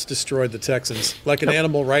 Colts destroyed the Texans like an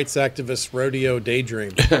animal rights activist rodeo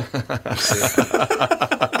daydream.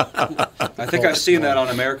 I think I've seen that on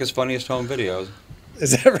America's Funniest Home Videos.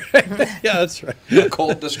 Is that right? Yeah, that's right. A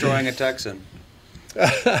Colt destroying a Texan.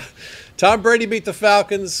 Tom Brady beat the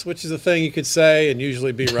Falcons, which is a thing you could say and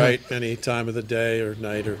usually be right any time of the day or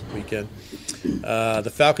night or weekend.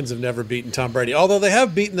 The Falcons have never beaten Tom Brady, although they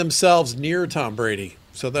have beaten themselves near Tom Brady.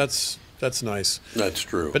 So that's nice. That's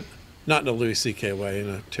true. But not in a Louis C.K. way, in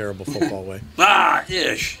a terrible football way.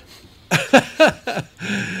 Ish.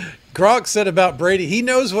 Gronk said about Brady, he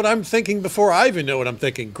knows what I'm thinking before I even know what I'm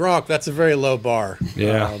thinking. Gronk, that's a very low bar.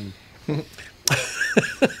 Yeah.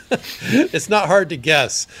 It's not hard to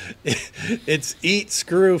guess. It's eat,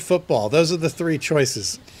 screw, football. Those are the three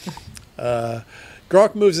choices.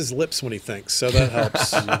 Gronk moves his lips when he thinks, so that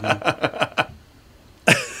helps.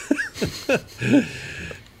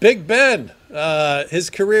 Big Ben, his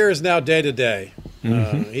career is now day to day.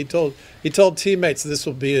 He told teammates this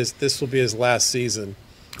will be his last season.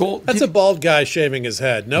 Well, that's a bald guy shaving his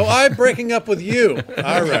head. No, I'm breaking up with you.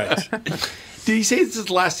 All right. Did he say it's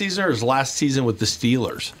his last season or his last season with the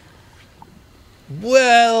Steelers?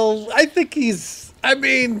 Well, I think to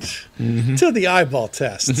the eyeball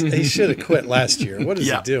test, he should have quit last year. What is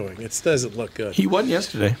he doing? It doesn't look good. He won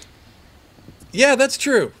yesterday. Yeah, that's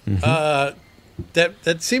true.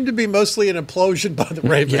 That seemed to be mostly an implosion by the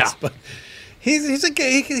Ravens, but he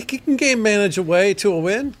can game manage a way to a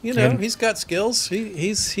win. You know, he's got skills.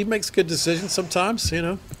 He makes good decisions sometimes. You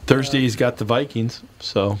know. Thursday he's got the Vikings,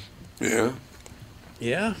 so yeah.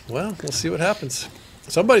 Well, we'll see what happens.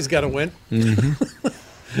 Somebody's got to win.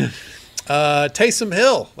 Taysom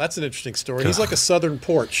Hill, that's an interesting story. He's like a southern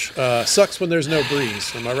porch. Sucks when there's no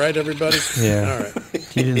breeze. Am I right, everybody? Yeah. All right.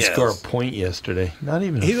 He didn't score a point yesterday. Not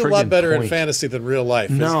even He's a lot better in fantasy than real life.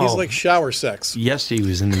 No. He's like shower sex. Yes, he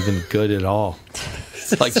wasn't even good at all.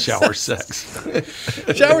 It's like shower sex.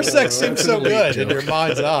 Shower sex seems so good in your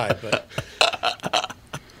mind's eye, but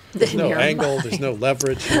there's no angle, there's no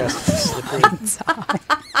leverage.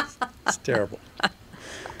 It's terrible.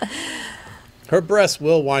 Her breasts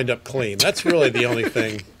will wind up clean. That's really the only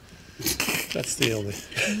thing. That's the only.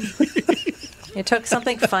 You took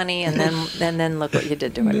something funny and then look what you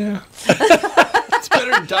did to it. Yeah. It's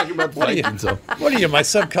better than talking about the Vikings, though. What are you, my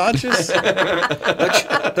subconscious?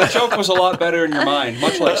 That joke was a lot better in your mind,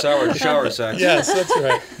 much like shower sex. Yes, that's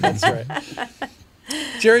right. That's right.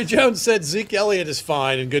 Jerry Jones said Zeke Elliott is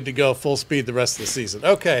fine and good to go full speed the rest of the season.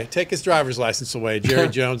 Okay, take his driver's license away. Jerry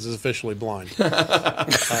Jones is officially blind.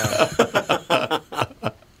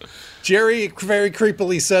 Jerry very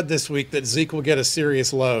creepily said this week that Zeke will get a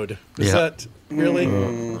serious load. Is that really?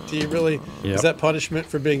 Do you really? Yep. Is that punishment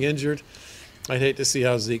for being injured? I'd hate to see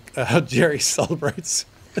how Jerry celebrates.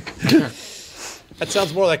 That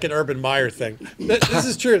sounds more like an Urban Meyer thing. This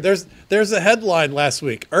is true. There's a headline last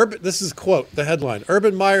week. This is quote the headline.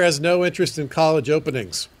 Urban Meyer has no interest in college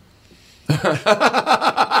openings.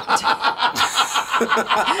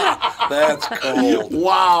 That's cold.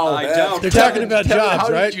 Wow. They're talking about jobs,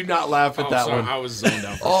 how right? Did you not laugh at that one? I was zoned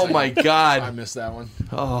out. Oh my God. I missed that one.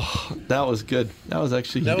 Oh, that was good. That was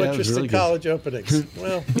actually no interest really in college openings.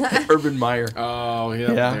 Well, Urban Meyer. Oh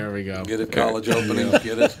yeah, there we go. Get it, college openings.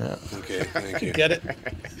 Get it. Okay, thank you. Get it.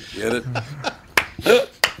 Get it.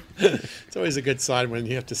 It's always a good sign when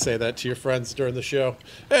you have to say that to your friends during the show.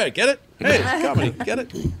 Hey, get it? Hey, comedy, get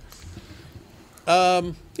it?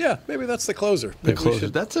 Yeah, maybe that's the closer. The closer.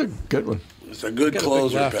 That's a good one. It's a good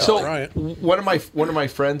closer, pal. So one of my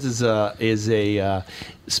friends is a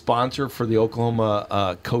sponsor for the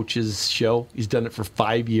Oklahoma coaches show. He's done it for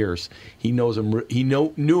 5 years. He knows him. He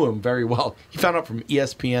knew him very well. He found out from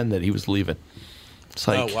ESPN that he was leaving. It's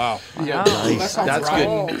like, oh wow, yeah, nice. That's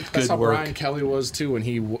good. That's how work. Brian Kelly was too when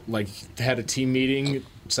he had a team meeting,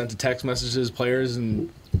 sent a text message to his players, and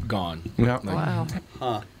gone. Yeah. Wow.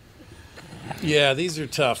 Huh. Yeah, these are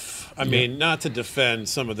tough. I mean, not to defend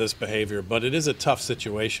some of this behavior, but it is a tough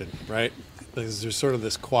situation, right? Because there's sort of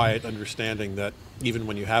this quiet understanding that even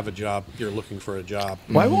when you have a job, you're looking for a job.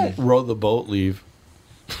 Why won't Row the Boat leave?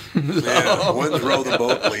 Yeah, when's Row the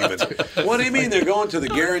Boat leaving? What do you mean they're going to the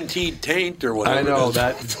Guaranteed Taint or whatever? I know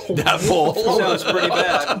that bowl sounds pretty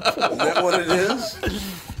bad. Is that what it is?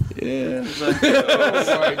 Yeah. Oh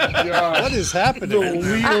my God! What is happening? The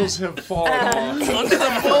wheels have fallen off. Under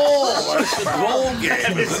the bowl. It's the bowl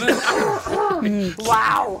game, isn't it?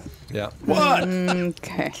 Wow. Yeah. What?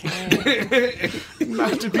 Okay.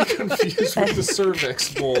 Not to be confused with the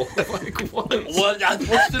cervix bowl. Like what?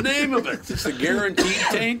 What's the name of it? It's the Guaranteed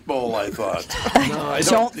Taint Bowl, I thought. No, I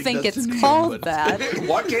don't think that's it's the name, called but- that.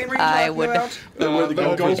 What game are you I talking would- about?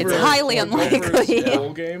 The Gophers, It's highly unlikely. Gophers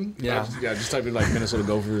bowl game. Yeah. Just type in like Minnesota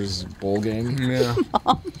Gophers bowl game. Yeah.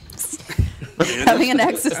 having an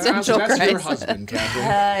existential That's your crisis. husband, Catherine.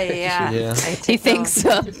 Yeah. Yeah. I He take thinks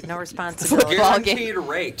no responsibility. football Guaranteed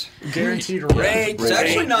rate. Guaranteed Rate. It's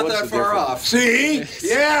actually not What's that the far difference? off. See?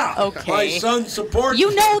 Yeah. Okay. My son supports.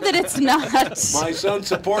 You know that it's not. My son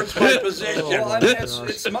supports my position. Well, I mean,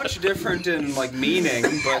 it's much different in like meaning,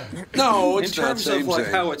 but No, in it's not terms same of like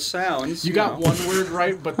thing. how it sounds, You got one word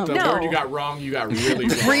right, but the No. word you got wrong, you got really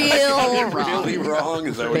wrong. Real wrong. Really wrong?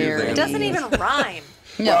 Is that what you're Very. It thinking? doesn't even rhyme.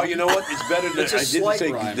 Well, you know what? It's better than It's a I didn't slight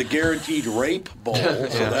say rhyme. the guaranteed rape bowl. So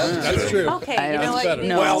That's true. Okay, I you know don't- what? better. You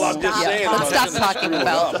No, Well, I'm just yeah, saying, let's if stop I was gonna talking screw it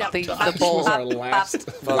about up, the bowl. Our last. It's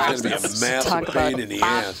going to be a Let's massive talk about pain in the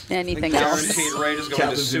ass. anything the else. guaranteed rate is going to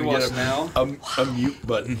Catherine's sue gonna us get now. a mute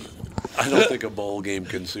button. I don't think a bowl game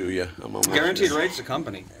can sue you. I'm almost Guaranteed sure. rate's a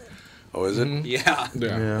company. Oh, is it? Yeah.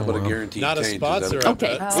 Yeah. How about a guaranteed Not a change? Is that sponsor. it?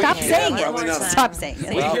 Okay, Oh, stop okay. saying One more it. time. Stop saying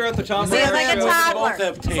We it. here at the Tom See, it's Brady like a Show. toddler. both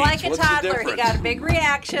have It's taints. like a What's the toddler. He difference? got a big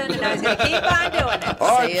reaction, and I was going to keep on doing it.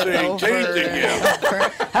 I'm Say it saying over taint again. and over.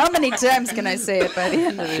 How many times can I say it by the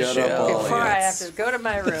end of the Shut show? up, all Before I have yes. to go to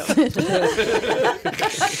my room.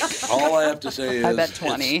 All I have to say is I bet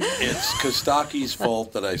 20. It's Kostaki's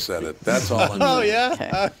fault that I said it. That's all I'm Oh doing.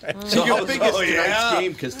 yeah. Okay. So how big is oh, tonight's yeah.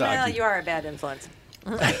 game, Well, Kostaki? you are a bad influence.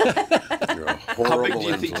 You're a horrible How big do you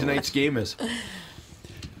think influence. tonight's game is?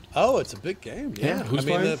 Oh, it's a big game. Yeah. Yeah, who's I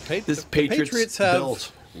mean, playing? the This Patriots have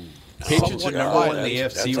Bills. Patriots are somewhat number one in quiet. the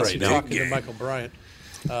AFC That's right a now. talking to game. Michael Bryant,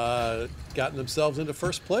 gotten themselves into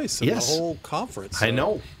first place in Yes. the whole conference. I So,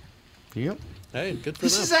 know. Yep. Hey, good for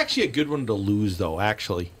This them. is actually a good one to lose, though,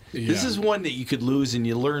 actually. This Yeah. is one that you could lose and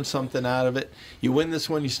you learn something out of it. You win this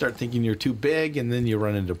one, you start thinking you're too big, and then you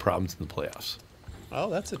run into problems in the playoffs. Oh,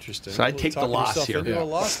 that's interesting. So I'd We'll take the talk loss yourself here. into Yeah. a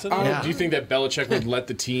loss tonight. Yeah. Do you think that Belichick would let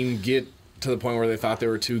the team get to the point where they thought they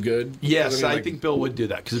were too good? Yes, I like- think Bill would do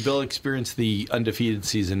that because Bill experienced the undefeated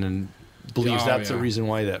season and believes Oh, that's the yeah. reason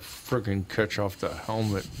why that friggin' catch off the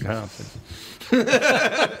helmet happened. What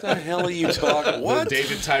the hell are you talking? The What?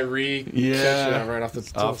 David Tyree Yeah. catch right off the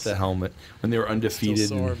Off the helmet when they were Still undefeated.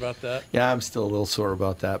 sore and- about that. yeah, I'm still a little sore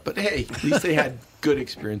about that. But hey, at least they had good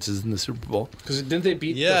experiences in the Super Bowl. Because didn't they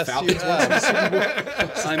beat Yes, the Falcons you once?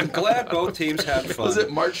 have. I'm glad both teams had fun. Was it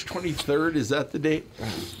March 23rd? Is that the date?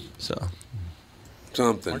 So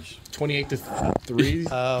Something. 28-3.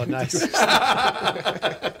 Oh, nice.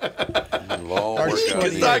 We've all March worked out.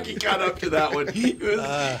 28th. Kostaki got up to that one. He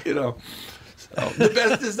was, you know. So, the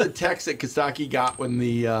best is the text that Kostaki got when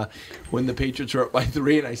the Patriots were up by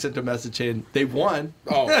 3, and I sent a message saying they won.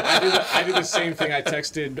 Oh, I did the same thing. I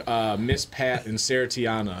texted Miss Pat and Sarah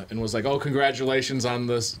Tiana and was like, "Oh, congratulations on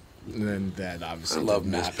this." And then that obviously I love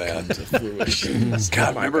did Miss not Pat. come to fruition.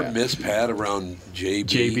 God, My remember bad. Miss Pat around JB?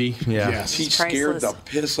 JB, yeah. Yes. She It's scared the priceless.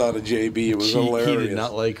 piss out of JB. It was He hilarious. did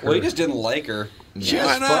not like her. Well, he just didn't like her. She was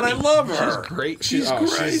Why not? funny. I love her. She's great.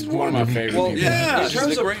 She's one of my favorite Well, people. Yeah, in she's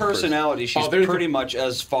terms a of great person. personality, she's Oh, there's pretty much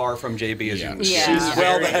as far from JB as you can She's get. Yeah.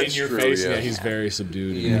 Well, very that's in your true, face. yeah. Yeah, he's very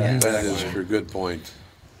subdued. Yeah. That is a good point.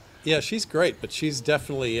 Yeah, she's great, but she's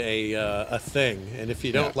definitely a thing. And if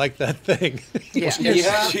you don't like that thing, Yeah.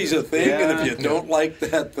 Yeah. She's a thing, and if you don't like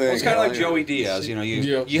that thing, Well, it's kind of like hell, Joey Diaz. You know,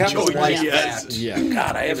 you Yeah. have to Joey like Diaz. that. Yeah.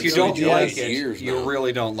 God, I If haven't you seen don't Diaz like in it, years you now.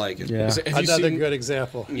 really don't like it. Yeah. Have you another seen, good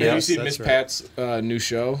example. have Yeah. you seen That's Miss right. Pat's new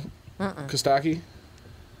show, Kostaki?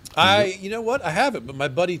 You know what? I haven't, but my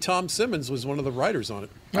buddy Tom Simmons was one of the writers on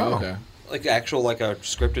it. Oh, okay. Like a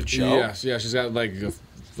scripted show. Yeah, she's got like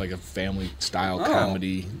a family style Oh.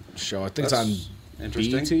 comedy show. I think That's it's on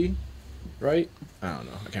interesting. BET, right? I don't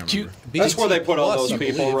know. I can't remember. That's where they put all Plus, those I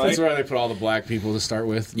people, believe. right? That's where they put all the black people to start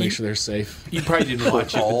with, make sure they're safe. You probably didn't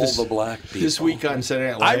watch it. but all this, the black people. this week on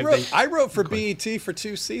Saturday Night Live. I wrote for BET for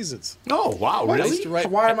 2 seasons. oh, wow, I really? used to write,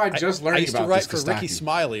 Why am I just learning I used about to write this, for Ricky Kostaki?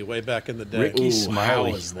 Smiley way back in the day. Ricky Ooh,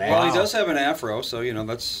 Smiley. how is that? Well, he does have an afro, so you know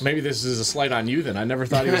that's. Maybe this is a slight on you then. I never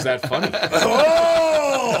thought he was that funny.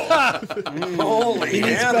 Holy He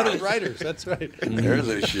needs Hannah. better writers. That's right. There's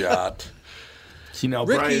a shot. See, now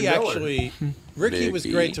Brian Ricky Miller. actually, Ricky was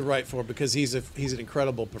Ricky. great to write for because he's an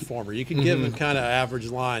incredible performer. You can give him kind of average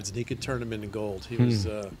lines and he could turn them into gold. He was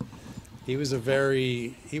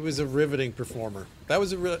a riveting performer. That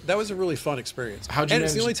was a really fun experience. How'd you and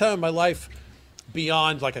it's the manage- only time in my life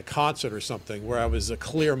beyond like a concert or something where I was a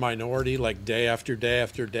clear minority like day after day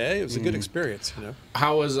after day. It was a good experience, you know.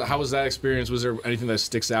 How was that experience? Was there anything that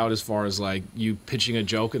sticks out as far as like you pitching a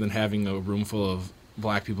joke and then having a room full of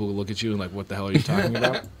black people look at you and like, what the hell are you talking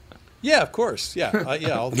about? Yeah, of course. Yeah,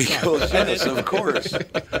 all the time. Yes, of course.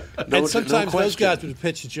 And sometimes those guys would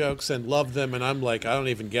pitch jokes and love them, and I'm like, I don't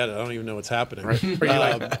even get it. I don't even know what's happening. Right.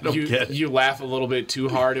 Or you laugh a little bit too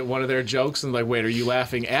hard at one of their jokes, and like, wait, are you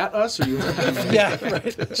laughing at us? Or are you laughing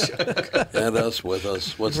right. At us, with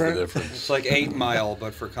us. What's the difference? It's like 8 Mile,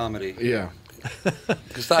 but for comedy. Yeah.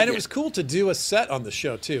 And it was cool to do a set on the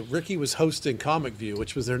show too. Ricky was hosting Comic View,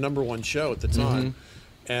 which was their #1 show at the time.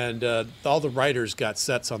 And all the writers got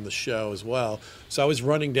sets on the show as well. So I was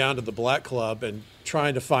running down to the Black Club and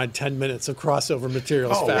trying to find 10 minutes of crossover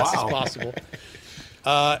material as fast as possible.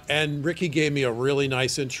 And Ricky gave me a really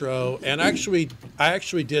nice intro. And I actually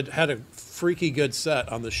had a freaky good set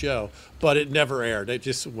on the show, but it never aired. It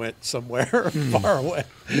just went somewhere far away.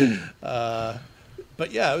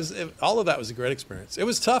 But yeah, all of that was a great experience. It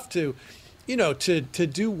was tough to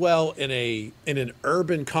do well in an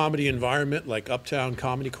urban comedy environment like Uptown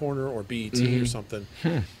Comedy Corner or BET or something.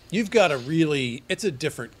 You've got it's a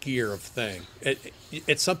different gear of thing.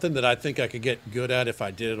 It's something that I think I could get good at if I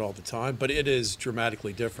did it all the time, but it is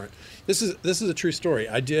dramatically different. This is a true story.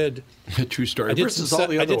 I did a true story versus all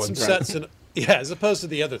the other ones. Sets as opposed to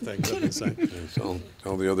the other things I've been saying.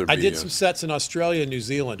 all the other. I did some sets in Australia and New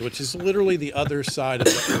Zealand, which is literally the other side of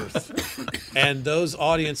the earth, and those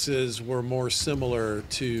audiences were more similar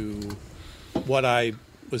to what I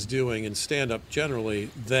was doing in stand-up generally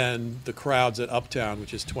than the crowds at Uptown,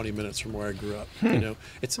 which is 20 minutes from where I grew up.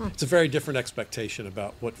 It's a very different expectation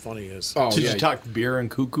about what funny is. Oh, did you talk beer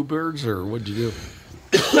and cuckoo birds, or what did you do?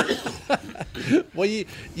 Well,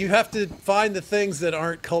 you have to find the things that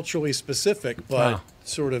aren't culturally specific, but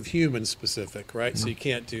sort of human specific, right? So you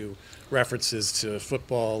can't do references to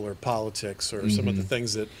football or politics or some of the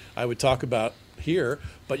things that I would talk about here,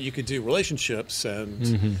 but you could do relationships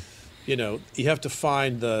and you have to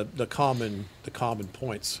find the common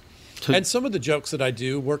points. And some of the jokes that I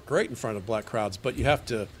do work great in front of black crowds, but you have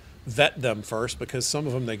to vet them first because some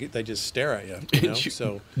of them they just stare at you.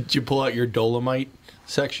 So did you pull out your Dolomite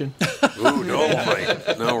section? Ooh,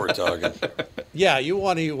 Dolomite! Now we're talking. Yeah, you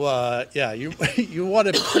want to. You want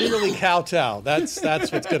to clearly kowtow. That's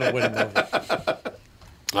what's going to win them over.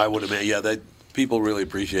 I would admit, that people really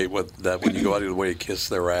appreciate that when you go out of your way to kiss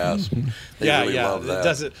their ass. They really love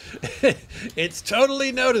that. It's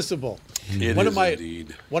totally noticeable. Indeed.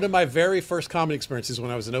 One of my very first comedy experiences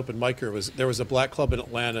when I was an open micer there was a black club in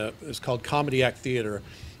Atlanta. It was called Comedy Act Theater,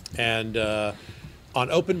 and on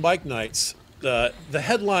open mic nights, the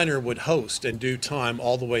headliner would host and do time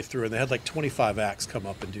all the way through, and they had like 25 acts come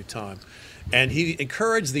up and do time. And he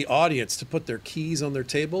encouraged the audience to put their keys on their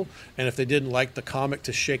table, and if they didn't like the comic,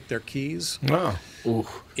 to shake their keys. Oh. Ooh.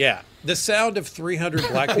 Yeah. The sound of 300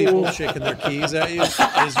 black people shaking their keys at you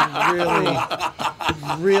is really,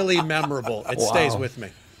 really memorable. It stays with me.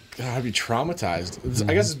 God, I'd be traumatized.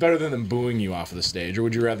 I guess it's better than them booing you off of the stage, or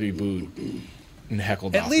would you rather be booed and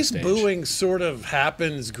heckled off the stage? At least booing sort of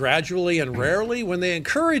happens gradually and rarely. When they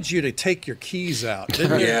encourage you to take your keys out,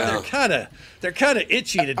 they're kind of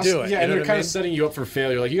itchy to do it. Yeah, and they're kind of setting you up for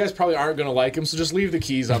failure. Like, you guys probably aren't going to like them, so just leave the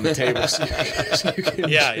keys on the table. So you can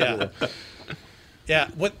Yeah,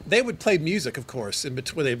 they would play music, of course, in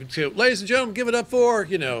between. They would go, ladies and gentlemen, give it up for,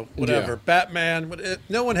 whatever, Batman.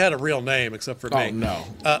 No one had a real name except for me.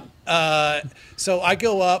 Oh, no. So I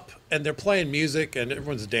go up, and they're playing music, and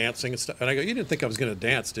everyone's dancing and stuff. And I go, you didn't think I was going to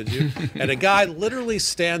dance, did you? And a guy literally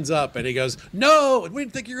stands up, and he goes, no, we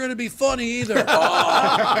didn't think you were going to be funny either.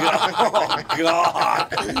 Oh,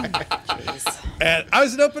 God. And I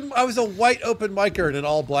was a white open micer in an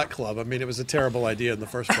all black club. I mean, it was a terrible idea in the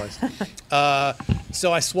first place.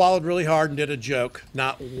 So I swallowed really hard and did a joke,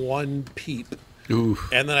 not one peep. Ooh.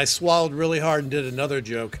 And then I swallowed really hard and did another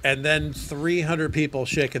joke, and then 300 people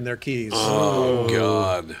shaking their keys. Oh,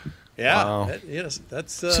 God. Yeah. Wow.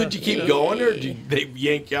 That's. So did you keep going, or did they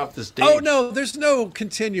yank you off the stage? Oh, no, there's no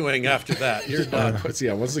continuing after that. You're done.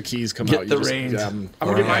 Once the keys come Get out, the reins. I'm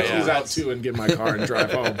going to get my keys out, too, and get my car and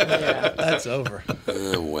drive home. That's over.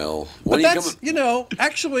 Well. But that's,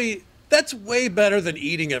 actually, that's way better than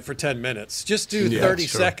eating it for 10 minutes. Just do 30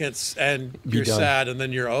 seconds, and you're done. sad, and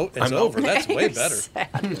then it's over. That's way better.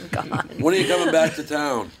 When are you coming back to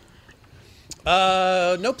town?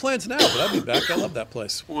 No plans now, but I'll be back. I love that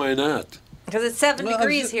place. Why not? Because it's 7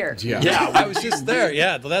 degrees here. Yeah, I was just there.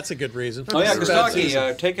 Yeah, well, that's a good reason. Oh, yeah,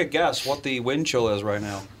 Kostaki, take a guess what the wind chill is right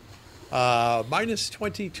now. Minus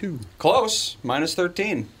 22. Close. Minus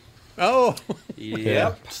 13. Oh.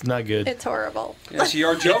 Yep. It's not good. It's horrible. Yes,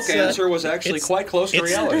 your joke answer was actually quite close to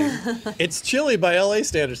reality. It's chilly by LA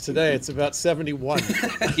standards today. It's about 71.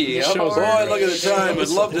 Yep. Boy, look at the time. I'd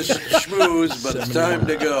love to schmooze, but it's time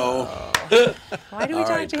to go. Why do we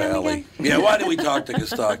talk to him again? Yeah, why did we talk to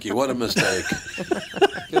Kostaki? What a mistake.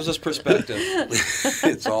 Gives us perspective.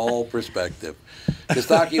 It's all perspective.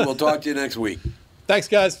 Kostaki, we'll talk to you next week. Thanks,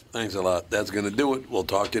 guys. Thanks a lot. That's going to do it. We'll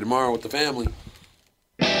talk to you tomorrow with the family.